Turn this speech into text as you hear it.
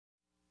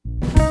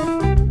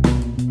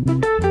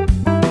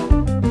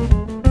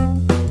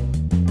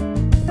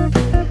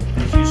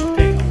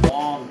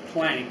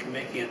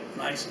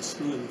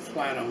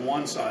flat on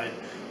one side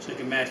so you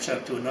can match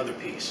up to another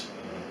piece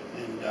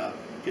and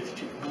get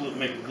the glue,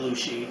 make a glue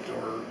sheet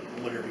or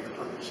whatever your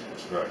purpose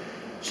is. Right.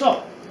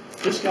 So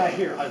this guy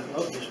here, I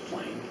love this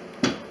plane.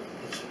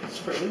 It's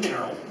fairly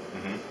narrow.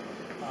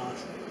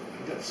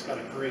 It's got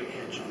a great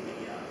edge on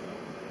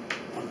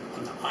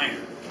the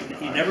iron.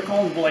 You never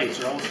call them blades;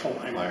 they're always called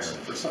irons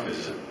for some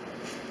reason.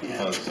 Yeah.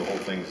 Well, it's the whole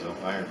thing's an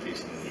iron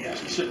piece. Yeah.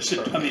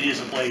 So, I mean, it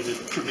is a blade. The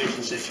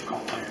provision says you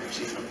call irons.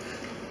 You know,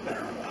 I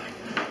don't know why.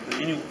 But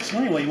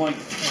anyway, you want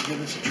to give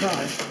this a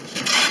try.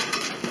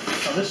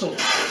 So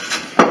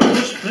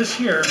this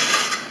here,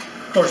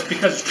 of course,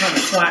 because it's trying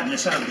to flatten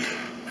this out,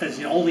 as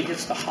it only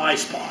hits the high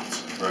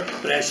spots. Right.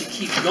 But as you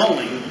keep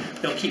going,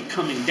 they'll keep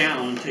coming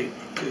down until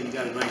you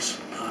got a nice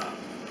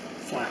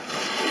flat.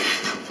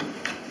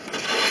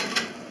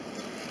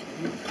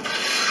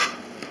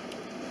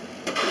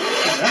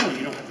 Well, that one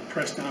you don't have to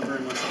press down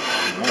very much.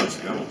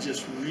 It'll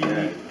just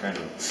really. Kind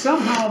of.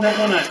 Somehow that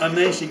one I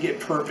managed to get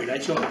perfect. I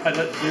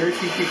let very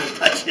few people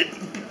touch it.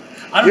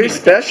 You're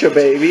special,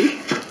 baby.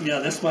 Yeah,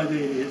 that's my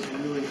baby. It's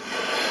really.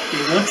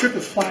 The one trick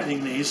of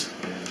flattening these,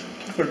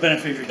 for the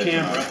benefit of your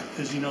camera,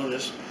 as you know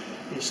this,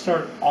 is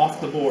start off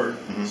the board.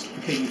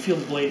 Okay, you feel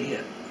the blade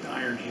hit, the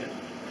iron hit,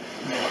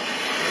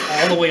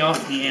 all the way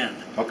off the end.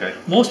 Okay.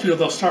 Most people,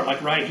 they'll start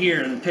like right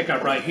here and pick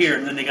up right here,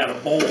 and then they got a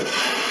bowl.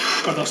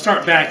 Or they'll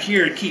start back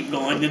here and keep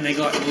going, then they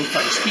go out and move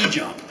like a ski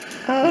jump.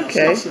 Oh,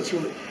 okay. So it's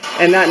really,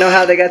 and not know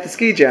how they got the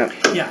ski jump.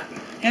 yeah,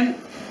 and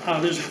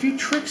there's a few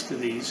tricks to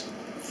these.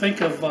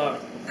 Think of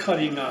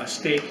cutting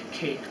steak,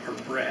 cake, or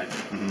bread.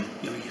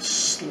 You know, you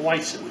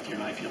slice it with your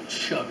knife. You don't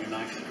shove your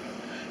knife through it.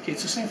 Okay,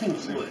 it's the same thing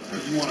with wood.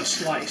 You want to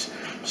slice.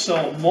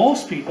 So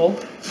most people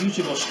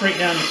usually go straight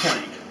down the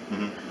plank.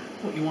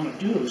 What you want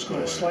to do is go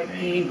at a slight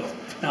angle.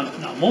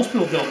 Now most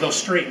people they'll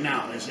straighten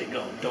out as they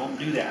go. Don't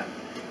do that.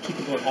 Keep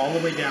it going all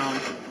the way down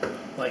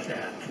like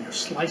that, and you're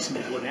slicing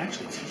it wood.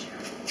 Actually, it's easier.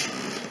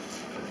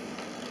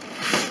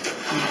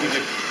 I'm going to give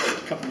you a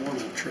couple more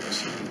little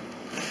tricks.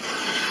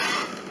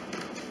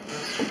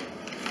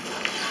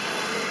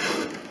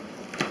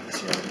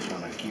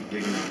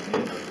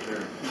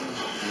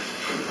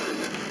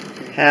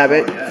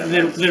 Habit. And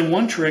then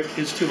one trick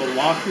is to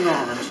lock your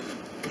arms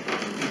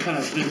and kind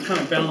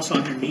of balance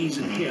on your knees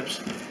and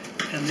hips,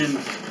 and then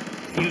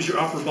use your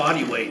upper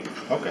body weight.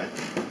 Okay.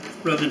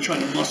 Rather than trying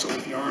to muscle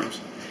with your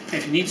arms. And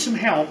if you need some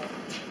help,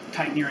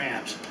 tighten your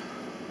abs.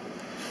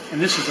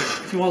 And this is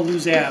if you want to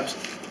lose abs,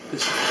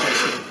 this is the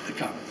place to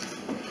come.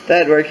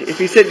 That'd work. If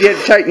you said you had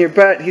to tighten your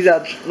butt, he's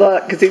out of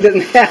luck because he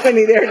doesn't have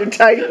any there to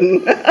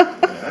tighten. Yeah,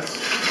 that's a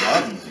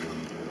lot easier when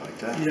you do it like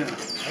that. Yeah.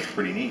 That's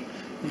pretty neat.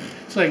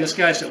 It's like us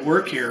guys that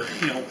work here,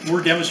 you know,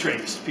 we're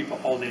demonstrating this to people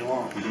all day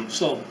long.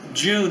 So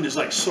June is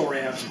like sore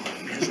abs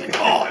month. It's like,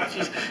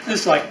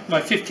 this is like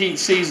my 15th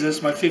season, this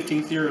is my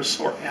 15th year of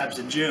sore abs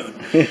in June.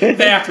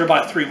 Then after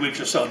about 3 weeks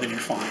or so, then you're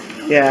fine.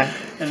 You know? Yeah.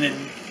 And then,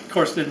 of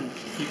course, then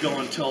you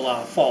go until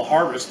fall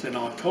harvest in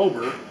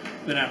October.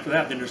 Then after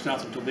that, then there's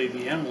nothing until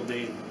baby animal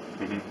day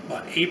in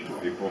about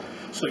April.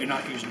 So you're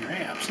not using your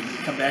abs. And you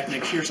come back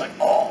next year, it's like,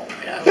 oh,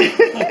 yeah.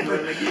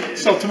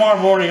 So tomorrow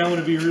morning, I'm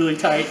going to be really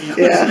tight. You know?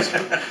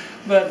 Yeah.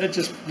 But it's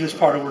just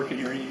part of working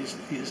here. You just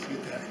get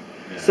that.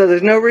 Yeah. So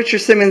there's no Richard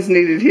Simmons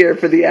needed here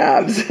for the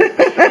abs.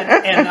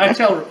 and I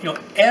tell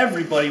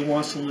everybody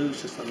wants to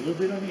lose just a little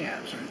bit on the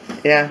abs, right?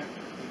 Yeah.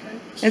 Okay.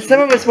 And some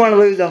of us want to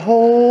lose a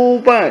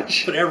whole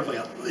bunch. But everybody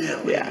else,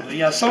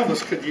 some of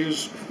us could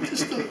use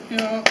just some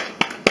more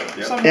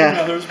than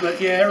others,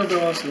 but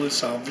everybody wants to lose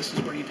some. This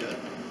is where you do it.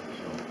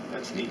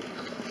 That's neat.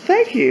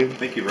 Thank you.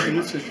 Thank you very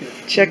much.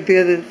 Check the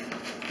other.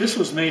 This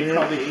was made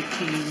probably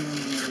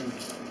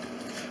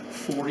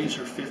 1840s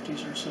or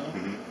 50s or so.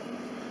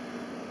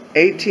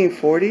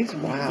 1840s?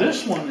 Wow.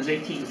 This one is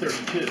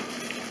 1832.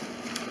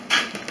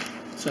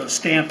 So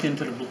stamped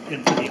into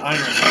the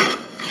iron.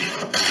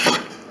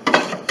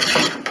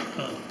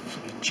 Oh, so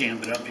we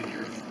jammed it up in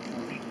here for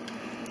me.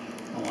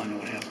 Oh, I know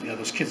what happened. Yeah,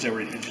 those kids that were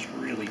in here just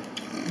really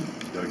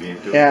dug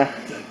into it. Yeah.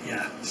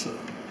 Yeah. So,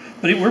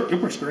 but it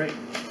works great.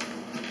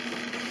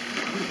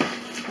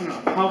 I don't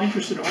know. How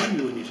interested are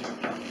you in these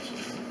components?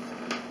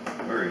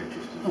 Very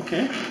interested.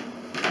 Okay.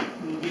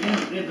 We'll get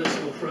into this a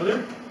little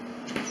further.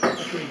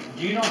 Okay.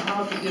 Do you know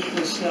how to get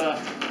this?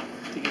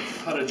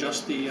 How to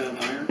adjust the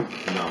iron?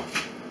 No.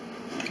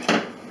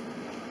 Okay.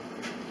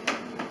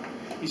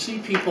 You see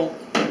people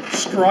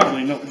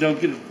struggling.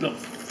 They'll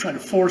try to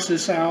force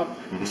this out.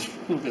 It's a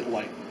little bit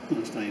light.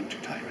 It's not even too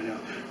tight right now.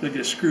 They'll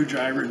get a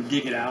screwdriver and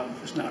dig it out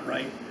if it's not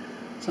right.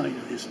 So you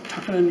just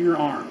tuck it under your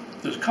arm.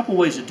 There's a couple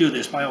ways to do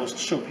this, but I always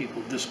show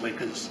people this way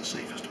because it's the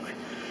safest way.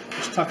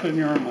 Just tuck it in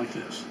your arm like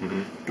this.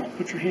 Don't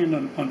put your hand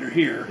under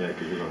here,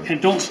 and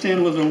don't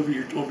stand with it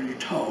over your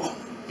toe.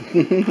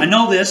 I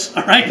know this,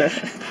 all right?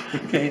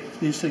 Okay,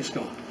 these things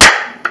go.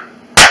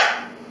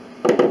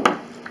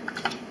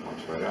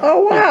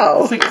 Oh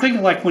wow!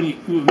 Think like when you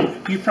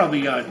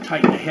probably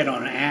tighten the head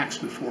on an axe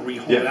before we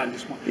hold it out. And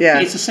just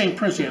it's the same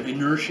principle. You have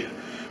inertia.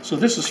 So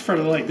this is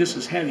further like this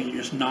is heavy. You're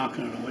just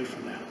knocking it away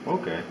from that.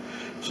 Okay.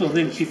 So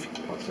then if,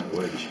 What's that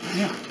wedge?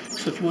 yeah,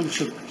 so if you want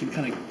to, you can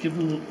kind of give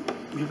a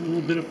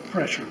little bit of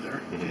pressure there.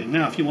 Okay,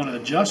 now if you want to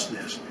adjust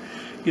this,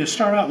 you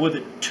start out with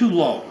it too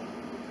low,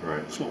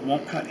 Right. so it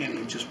won't cut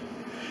any, just,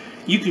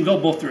 you can go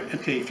both,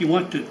 okay, if you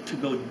want to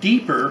go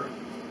deeper,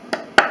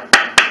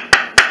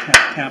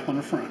 tap on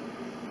the front.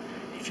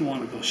 If you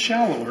want to go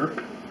shallower,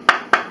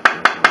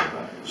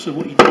 so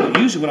what you do,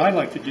 usually what I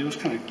like to do is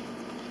kind of,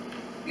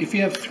 if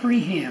you have 3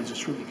 hands,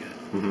 it's really good.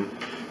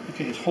 Mm-hmm.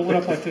 Okay, just hold it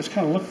up like this,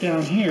 kind of look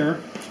down here,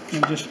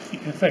 and just,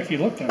 in fact, if you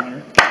look down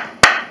there,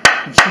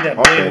 you see that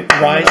blade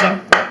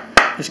rising?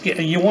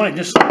 And you want it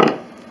just,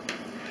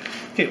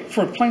 okay,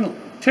 for a plane,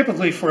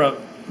 typically for a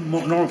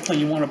normal plane,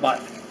 you want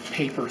about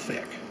paper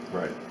thick.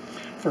 Right.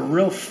 For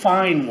real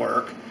fine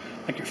work,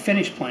 like your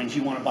finished planes,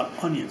 you want about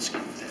onion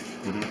skin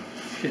thick.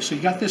 Mm-hmm. Okay, so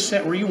you got this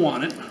set where you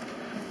want it,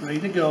 ready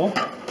to go.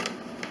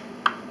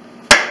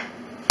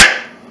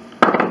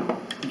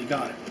 And you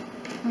got it.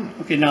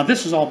 Okay, now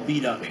this is all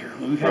beat up here.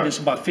 We've had this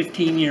about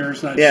 15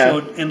 years, and I've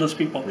showed endless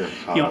people,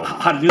 you know,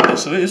 how to do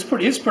this. So it's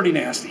pretty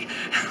nasty.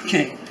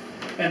 Okay,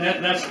 and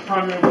that's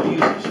primarily what we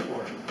use this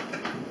for.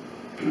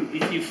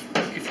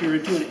 If you're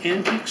into an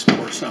antique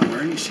store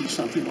somewhere and you see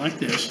something like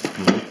this,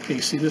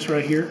 okay, see this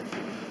right here?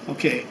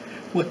 Okay,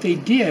 what they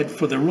did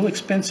for the real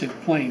expensive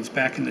planes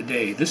back in the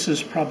day, this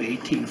is probably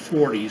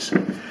 1840s,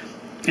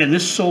 and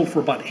this sold for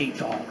about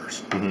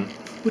 $8.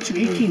 Which in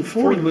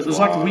 1840 was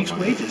like a week's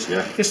wages.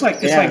 Yeah. It's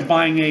like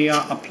buying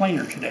a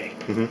planer today.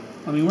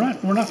 I mean,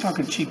 we're not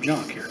talking cheap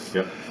junk here.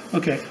 Yep.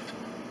 Okay,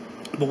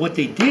 but what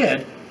they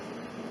did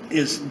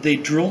is they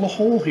drilled a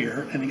hole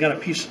here, and they got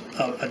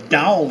a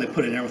dowel they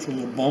put in there with a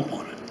little bump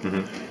on it.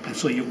 And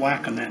so you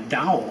whack on that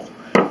dowel,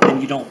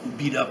 and you don't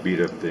beat up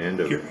the end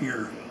of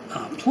your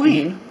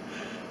plane.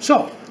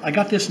 So I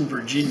got this in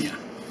Virginia,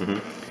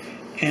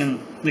 and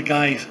the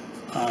guy,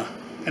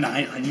 and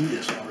I knew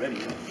this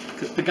already,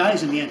 because the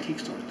guys in the antique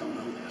stores don't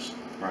know this.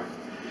 Right.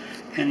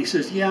 Yep.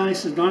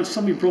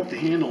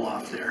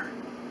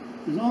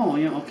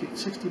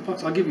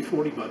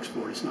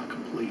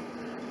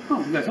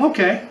 Oh,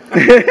 okay.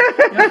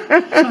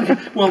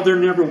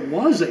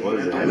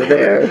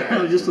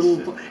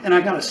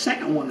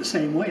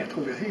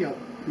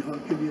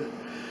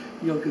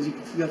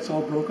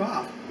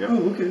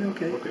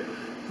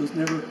 It was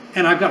never,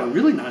 and I've got a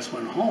really nice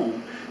one at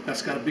home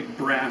that's got a big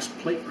brass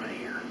plate right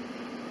here.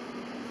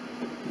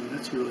 And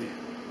that's really,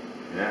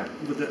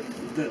 but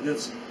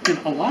that's, and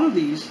a lot of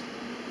these,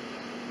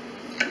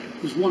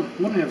 there's one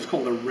I have is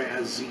called a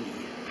Razzie.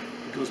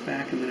 It goes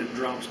back and then it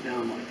drops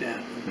down like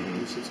that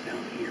and sits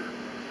down here.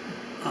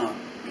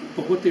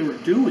 But what they were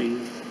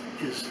doing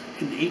is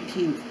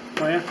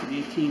right after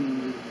the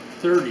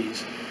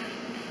 1830s,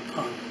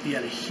 you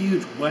had a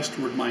huge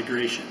westward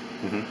migration.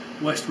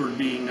 Westward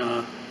being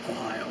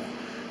Ohio.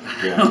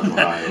 Yeah,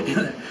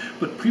 Ohio.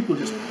 But people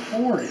just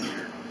poured in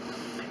there.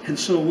 And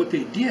so what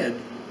they did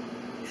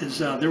is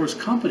there was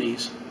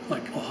companies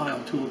like Ohio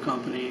Tool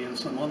Company and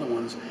some other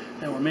ones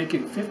that were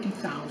making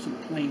 50,000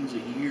 planes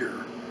a year,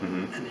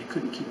 and they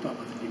couldn't keep up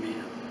with the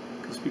demand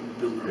because people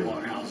build their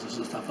log houses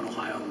and stuff in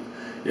Ohio and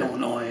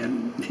Illinois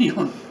and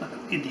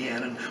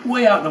Indiana and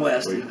way out in the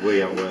west.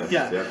 Way out west.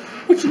 Yeah,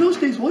 which in those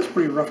days was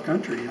pretty rough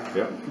country back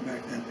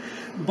then.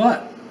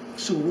 But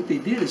so what they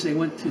did is they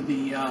went to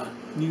the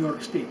New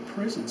York State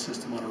prison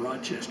system out of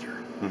Rochester,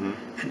 and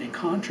they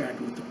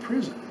contracted with the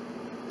prison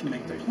to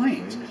make the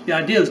planes. The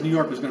idea is New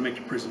York was going to make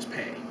the prisons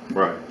pay.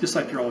 Right. Just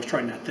like they're always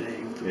trying that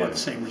today with about the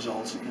same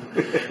results.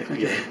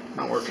 Okay.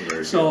 Not working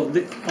very so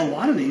a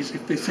lot of these,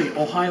 if they say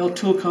Ohio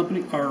Tool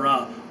Company or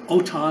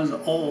OTONZ,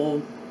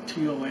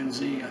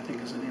 OOTONZ, I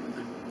think is the name of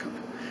the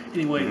company.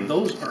 Anyway,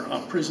 those are a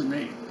prison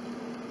name.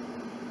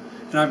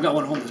 And I've got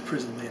one home that's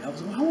prison made. I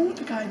was like, I wonder what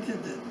the guy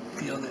did that,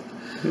 that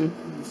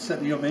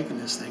said, making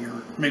this thing,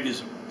 or maybe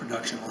it's a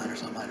production line or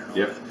something, I don't know.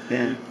 Yep.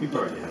 Yeah. You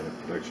probably had a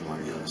production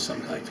line.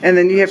 Some guy. And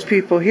then you have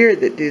people here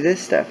that do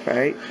this stuff,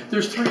 right?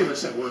 There's 3 of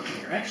us that work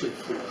here, actually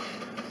 4.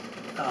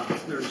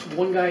 There's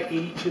one guy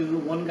 82,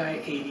 one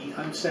guy 80,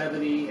 I'm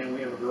 70, and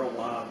we have a girl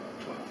 12.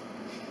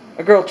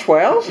 A girl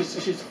 12? She's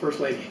the first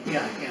lady.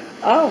 Yeah, Hannah.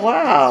 Oh,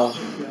 wow.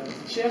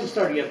 She hasn't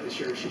started yet this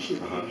year. She should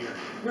be in here.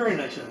 Very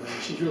nice young lady.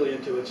 She's really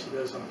into it. She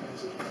does all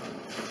kinds of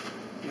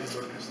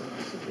handwork and stuff.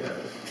 Yeah.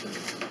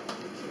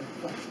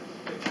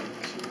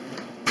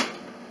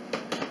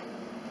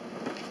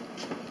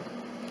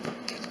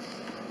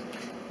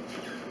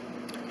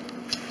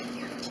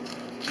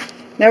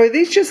 Now, are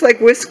these just like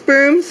whisk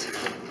brooms?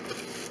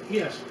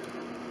 Yes.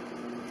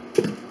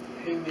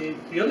 And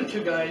the other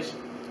 2 guys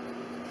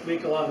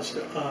make a lot of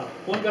stuff.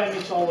 One guy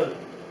makes all the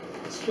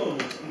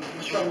spoons.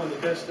 He's probably one of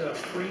the best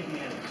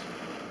freehand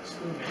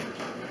spoon makers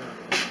in America.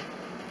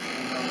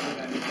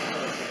 And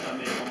I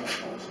make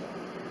almost all stuff.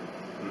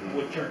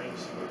 Wood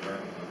turnings,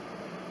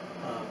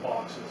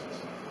 boxes and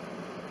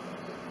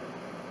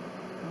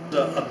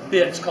stuff. A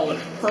bit, it's called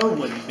an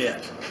Irwin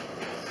bit.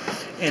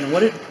 And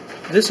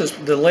this is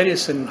the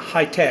latest in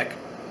high tech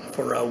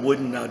for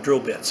wooden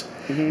drill bits.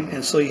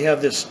 And so you have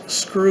this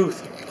screw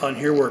on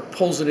here where it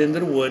pulls it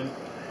into the wood,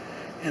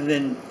 and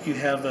then you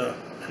have an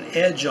an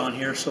edge on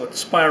here so it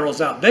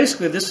spirals out.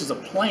 Basically, this is a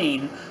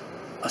plane,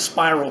 a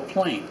spiral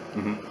plane.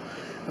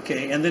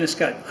 Okay, and then it's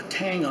got a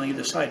tang on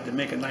either side to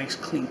make a nice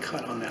clean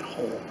cut on that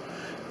hole.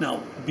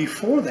 Now,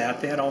 before that,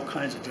 they had all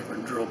kinds of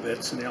different drill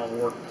bits, and they all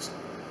worked,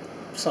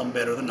 some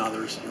better than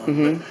others. You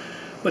know?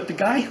 But the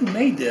guy who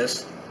made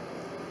this,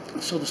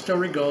 so the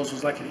story goes,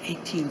 was like in the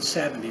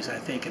 1870s, I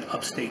think, in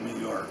upstate New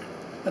York.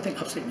 I think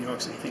upstate New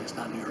York City, I think it's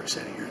not New York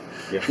City here.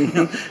 Yeah. You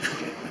know?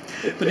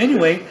 Okay. But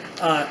anyway,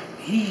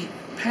 he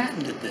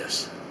patented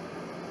this.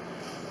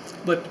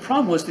 But the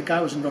problem was the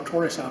guy was a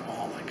notorious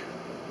alcoholic.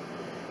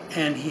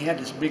 And he had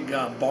this big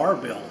bar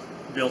bill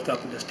built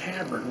up in this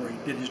tavern where he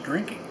did his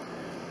drinking.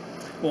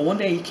 Well, one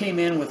day he came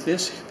in with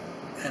this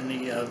and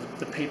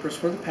the papers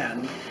for the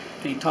patent,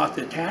 and he talked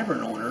to the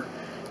tavern owner,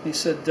 and he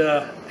said,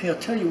 hey, I'll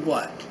tell you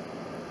what,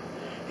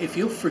 if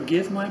you'll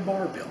forgive my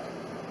bar bill,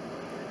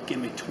 give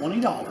me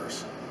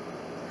 $20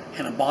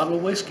 and a bottle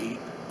of whiskey,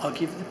 I'll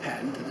give you the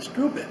patent to this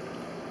drill bit.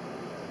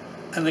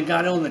 And the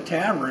guy owned the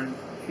tavern,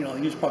 you know,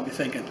 he was probably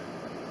thinking,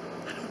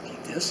 I don't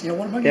need this, you know,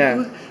 what am I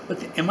going to do?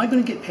 But am I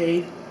going to get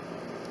paid?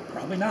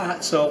 Probably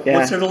not. So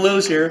what's there to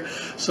lose here?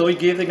 So he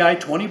gave the guy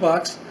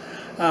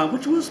 $20,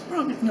 which was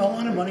probably, you know, a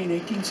lot of money in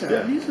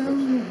 1870s.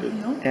 You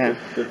know.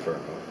 Good for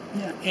him.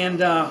 Yeah,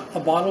 and a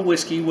bottle of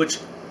whiskey, which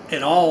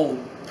in all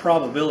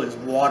probability is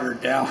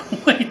watered down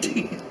way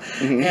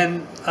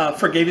and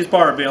forgave his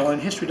bar bill.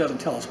 And history doesn't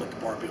tell us what the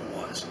bar bill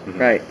was.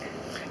 Right.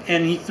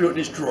 And he threw it in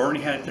his drawer, and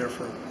he had it there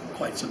for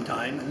quite some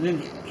time. And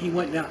then he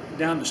went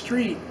down the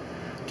street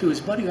to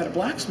his buddy who had a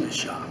blacksmith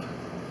shop.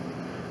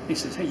 He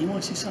says, hey, you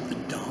want to see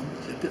something dumb?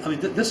 I mean,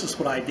 this is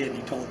what I did. And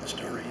he told the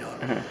story. You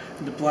know?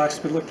 And the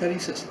blacksmith looked at it. He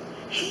says,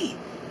 hey,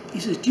 he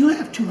says, do you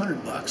have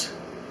 $200?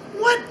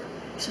 What?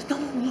 He says, no,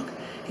 look.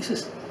 He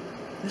says,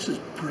 this is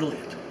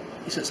brilliant.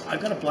 He says,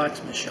 I've got a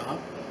blacksmith shop.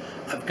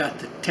 I've got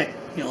the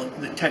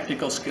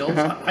technical skills.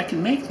 I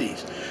can make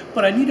these,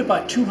 but I need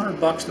about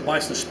 $200 to buy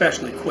some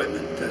special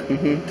equipment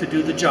to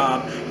do the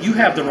job. You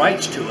have the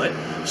rights to it,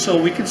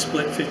 so we can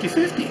split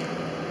 50-50.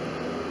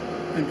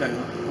 And I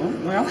go, oh,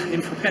 well,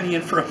 in for a penny,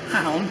 in for a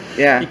pound.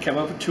 Yeah. He came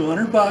up with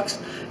 $200,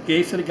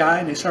 gave to the guy,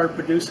 and they started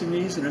producing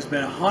these, and there's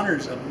been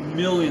hundreds of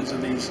millions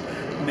of these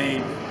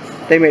made.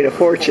 They made a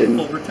fortune.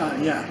 Over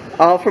time, yeah.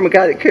 All from a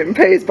guy that couldn't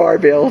pay his bar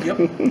bill. Yep.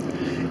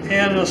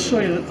 And I'll show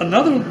you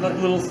another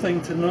little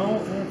thing to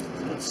know.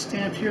 It's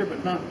stamped here,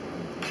 but not.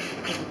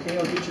 Okay,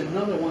 I'll get you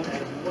another one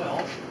as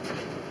well.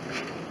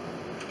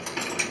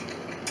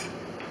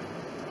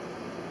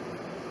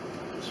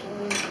 This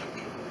one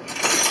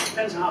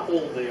depends how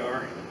old they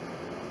are.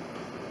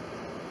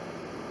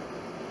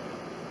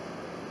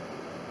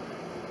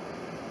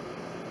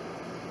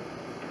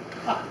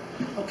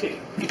 Okay,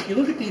 if you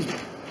look at these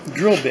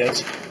drill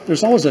bits,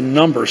 there's always a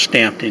number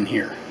stamped in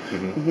here.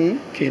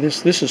 Okay,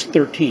 this is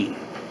 13.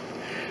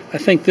 I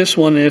think this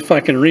one, if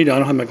I can read, I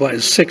don't have my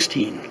glasses, is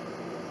 16.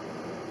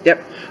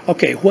 Yep.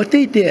 Okay, what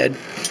they did,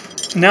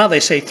 now they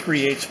say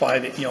 3/8,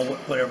 5/8, you know,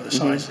 whatever the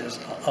size is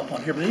up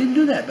on here, but they didn't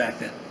do that back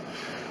then.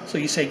 So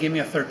you say, give me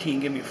a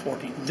 13, give me a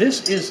 14.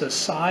 This is the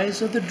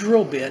size of the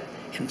drill bit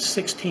in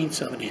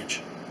 1/16 of an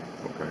inch.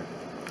 Okay.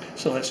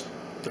 So that's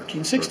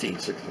 13/16.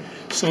 16.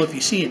 So if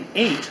you see an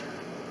 8,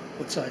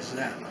 what size is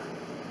that?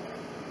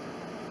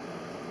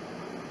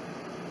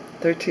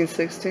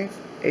 13/16,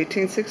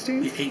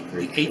 18/16.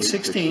 The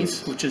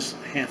 8/16, which is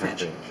half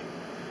inch.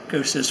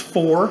 Because it says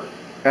 4.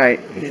 Right.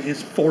 It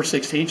is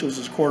 4/16, which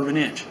is a quarter of an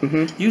inch.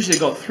 Usually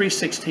go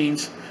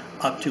 3/16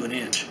 up to an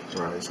inch.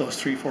 Right. So it's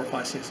 3, 4,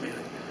 5, 6, 8.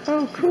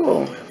 Oh,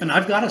 cool. And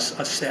I've got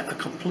a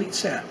complete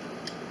set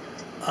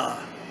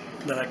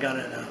that I got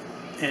at an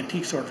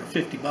antique store for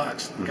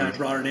 $50. The guy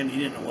brought it in. He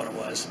didn't know what it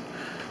was.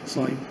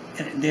 So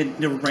they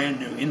were brand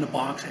new in the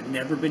box. Had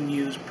never been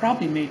used.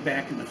 Probably made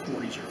back in the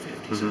 40s or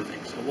 50s, I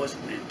think. So it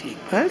wasn't an antique.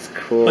 That's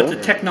cool. But the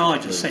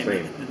technology is the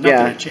same. Nothing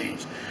had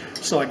changed.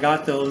 So I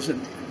got those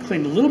and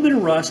cleaned a little bit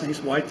of rust, and I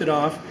just wiped it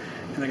off.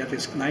 And I got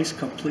this nice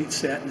complete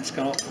set, and it's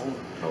got all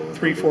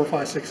 3, 4,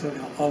 5, 6,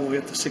 7, all the way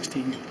up to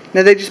 16.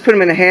 Now they just put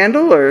them in a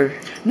handle, or?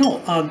 No,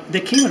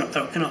 they came in a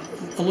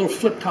little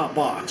flip-top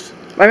box.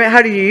 I mean,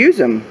 how do you use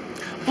them?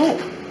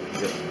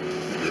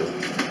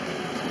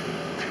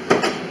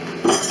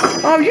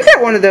 Oh, you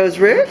got one of those,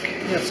 Rick?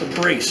 Yeah, it's a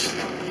brace.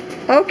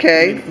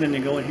 Okay. And then you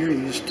go in here,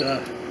 you just,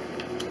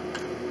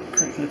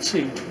 let's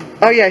see.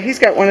 Oh yeah, he's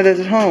got one of those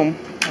at home.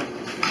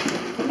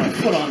 Put my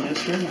foot on this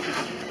here.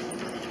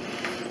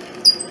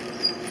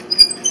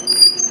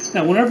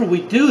 Now, whenever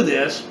we do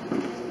this,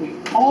 we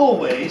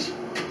always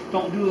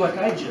don't do like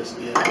I just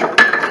did.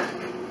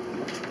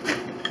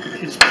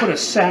 Is put a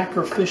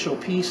sacrificial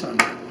piece on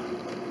there.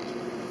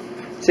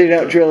 So you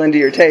don't drill into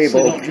your table.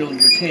 So you don't drill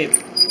into your table.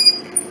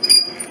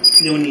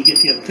 Then when you get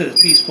to the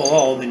piece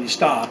below, then you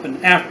stop.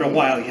 And after a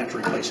while, you have to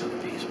replace the other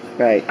piece.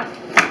 Right.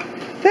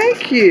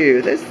 Thank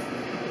you.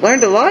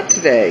 Learned a lot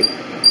today.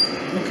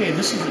 Okay,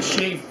 this is a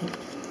shave.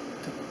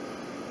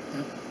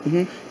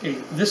 Okay,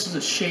 this is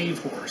a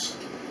shave horse.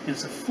 And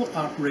it's a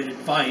foot-operated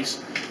vise.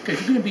 Okay,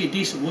 if you're going to be a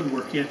decent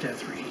woodworker, you have to have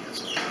 3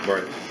 hands.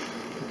 Right.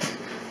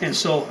 And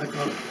so I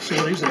go, so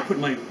what I usually put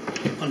my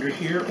under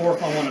here, or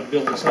if I want to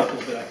build this up a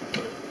little bit, I can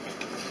put it.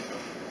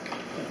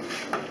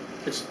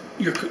 It's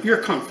your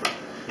comfort.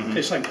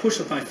 Okay, so I can push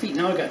with my feet.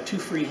 Now I got 2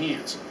 free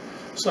hands.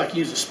 So I can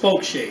use a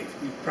spoke shave.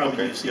 You've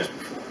probably used these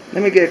before.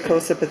 Let me get a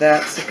close up of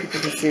that so people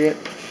can see it.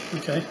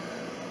 Okay.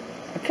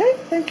 Okay,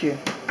 thank you.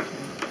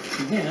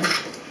 And then,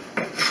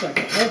 so I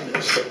can hold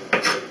this.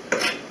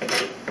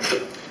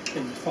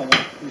 And follow,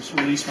 just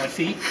release my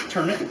feet,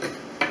 turn it. And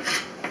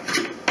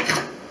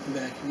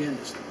back again.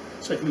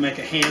 So I can make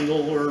a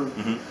handle,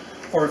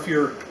 or if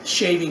you're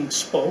shaving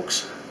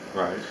spokes.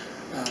 Right.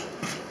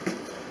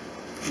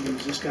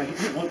 Use this guy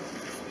here.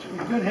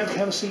 You're going to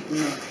have a seat and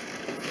use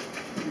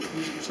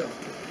it yourself.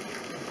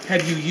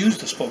 Have you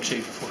used a spoke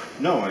shave before?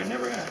 No, I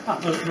never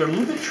have. They're a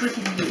little bit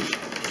tricky to use.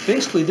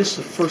 Basically, this is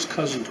the first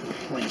cousin to a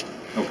plane.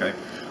 Okay.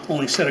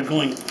 Only instead of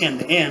going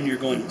end to end, you're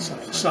going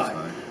side to side.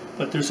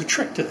 But there's a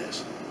trick to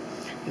this.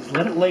 Is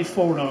let it lay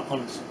forward on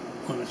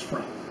its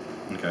front.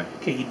 Okay.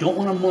 Okay, you don't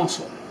want to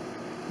muscle it.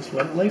 Just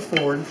let it lay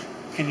forward,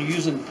 and you're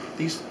using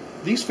these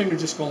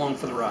fingers just go along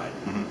for the ride.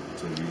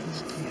 So you're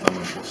using thumb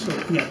and fork. So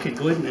yeah, okay,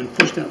 go ahead and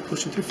push down,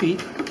 push with your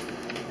feet.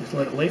 Just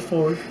let it lay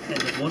forward,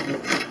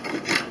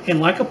 and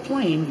like a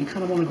plane, you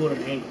kind of want to go at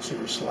an angle so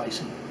you're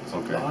slicing. It's a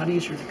lot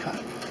easier to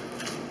cut.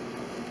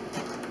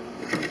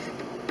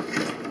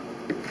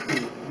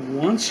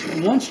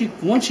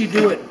 Once you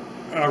do it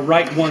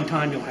right one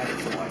time, you'll have it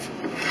for life.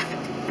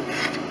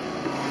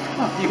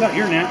 Oh, you got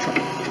your natural.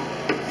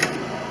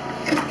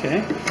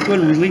 Okay, go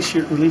ahead and release.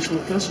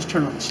 Let's just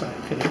turn on the side.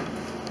 Okay.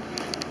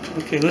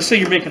 Okay, let's say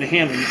you're making a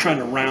handle. You're trying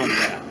to round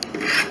that.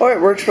 Oh,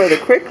 it works rather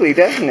quickly,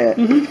 doesn't it?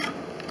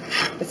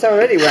 It's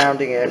already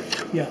rounding it.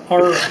 Yeah,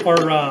 our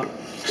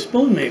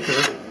spoon maker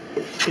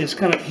is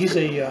he's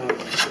a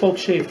spoke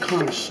shave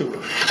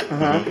connoisseur.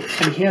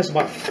 And he has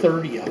about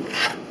 30 of them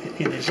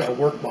in his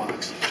work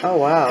box. Oh,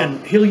 wow.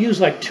 And he'll use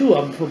like 2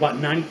 of them for about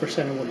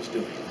 90% of what he's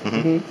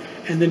doing.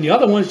 And then the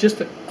other one's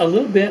just a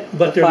little bit,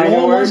 but they're the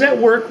only ones that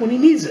work when he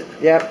needs it.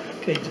 Yep.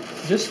 Okay,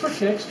 just for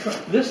kicks,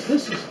 this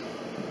is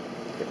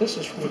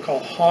what we call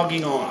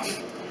hogging off.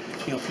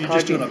 You know, if you're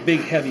just doing a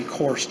big, heavy,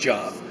 coarse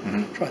job,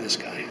 try this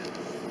guy.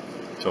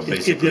 So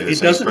basically, it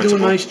doesn't do a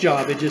nice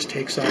job. It just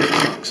takes off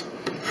chunks.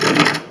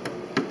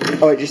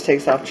 Oh, it just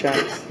takes off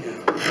chunks. Yeah.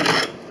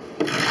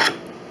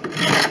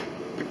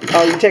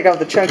 Oh, you take off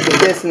the chunks of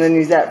this and then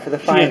use that for the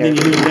finer. Yeah, then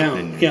you move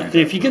down. Yeah, and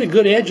if you get a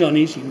good edge on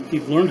these,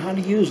 you've learned how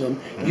to use them.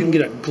 You can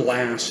get a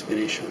glass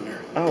finish on there.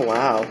 Oh,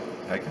 wow.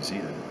 I can see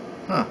that.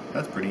 Huh,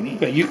 that's pretty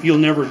neat. But you'll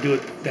never do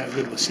it that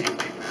good with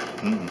sandpaper.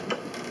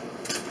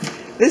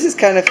 This is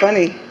kind of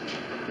funny.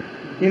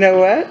 You know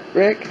what,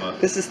 Rick? What?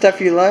 This is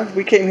stuff you love.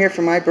 We came here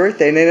for my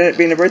birthday, and it ended up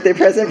being a birthday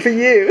present for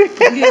you.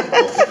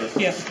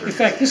 Yeah. In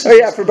fact, this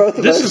is for both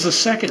of us. This is the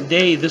second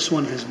day this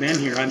one has been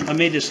here. I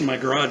made this in my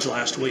garage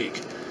last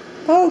week.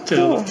 Oh,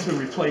 cool. To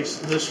replace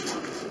this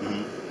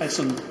one. I had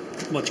some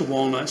bunch of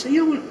walnuts.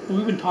 You know,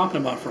 we've been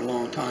talking about for a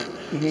long time.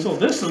 So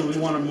this one we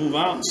want to move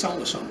out and sell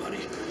to somebody.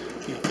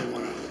 You know, if they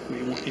want to. I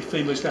mean, if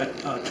anybody's got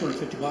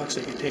 $250,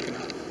 they can take it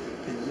out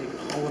and they can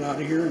haul it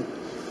out of here, and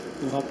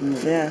we'll help them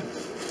move it. Yeah.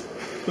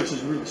 Which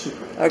is really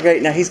super. Oh,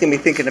 great. Now he's going to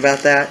be thinking about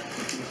that.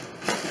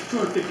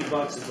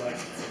 $250 is like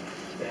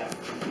that.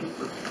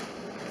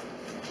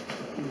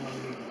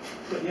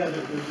 But yeah,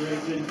 they're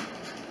great.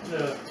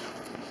 The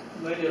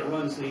lady that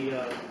runs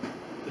the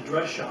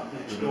dress shop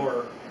next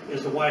door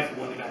is the wife of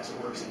one of the guys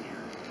that works in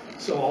here.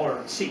 So all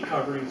our seat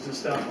coverings and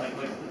stuff, like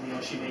you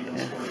know, she made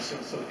those for us.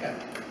 So it kind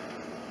of.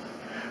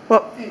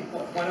 Well, Hey,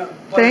 why not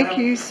thank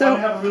you so.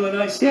 Why not have a really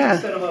nice seat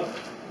instead of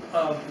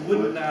a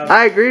wooden.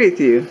 I agree with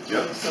you.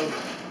 So,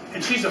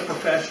 and she's a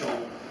professional.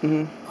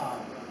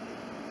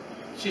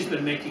 She's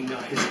been making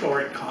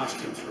historic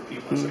costumes for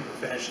people as a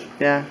profession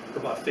for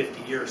about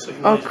 50 years. So you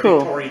know, these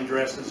Victorian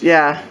dresses.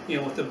 Yeah. You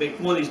know, with the big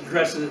one of these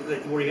dresses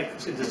where you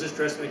say, does this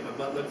dress make my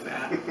butt look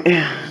fat?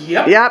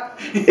 Yeah. Yep.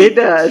 It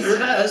does. It sure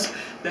does.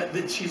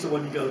 That she's the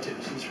one to go to.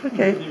 She's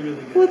really, really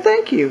good. Well,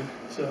 thank you.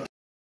 So.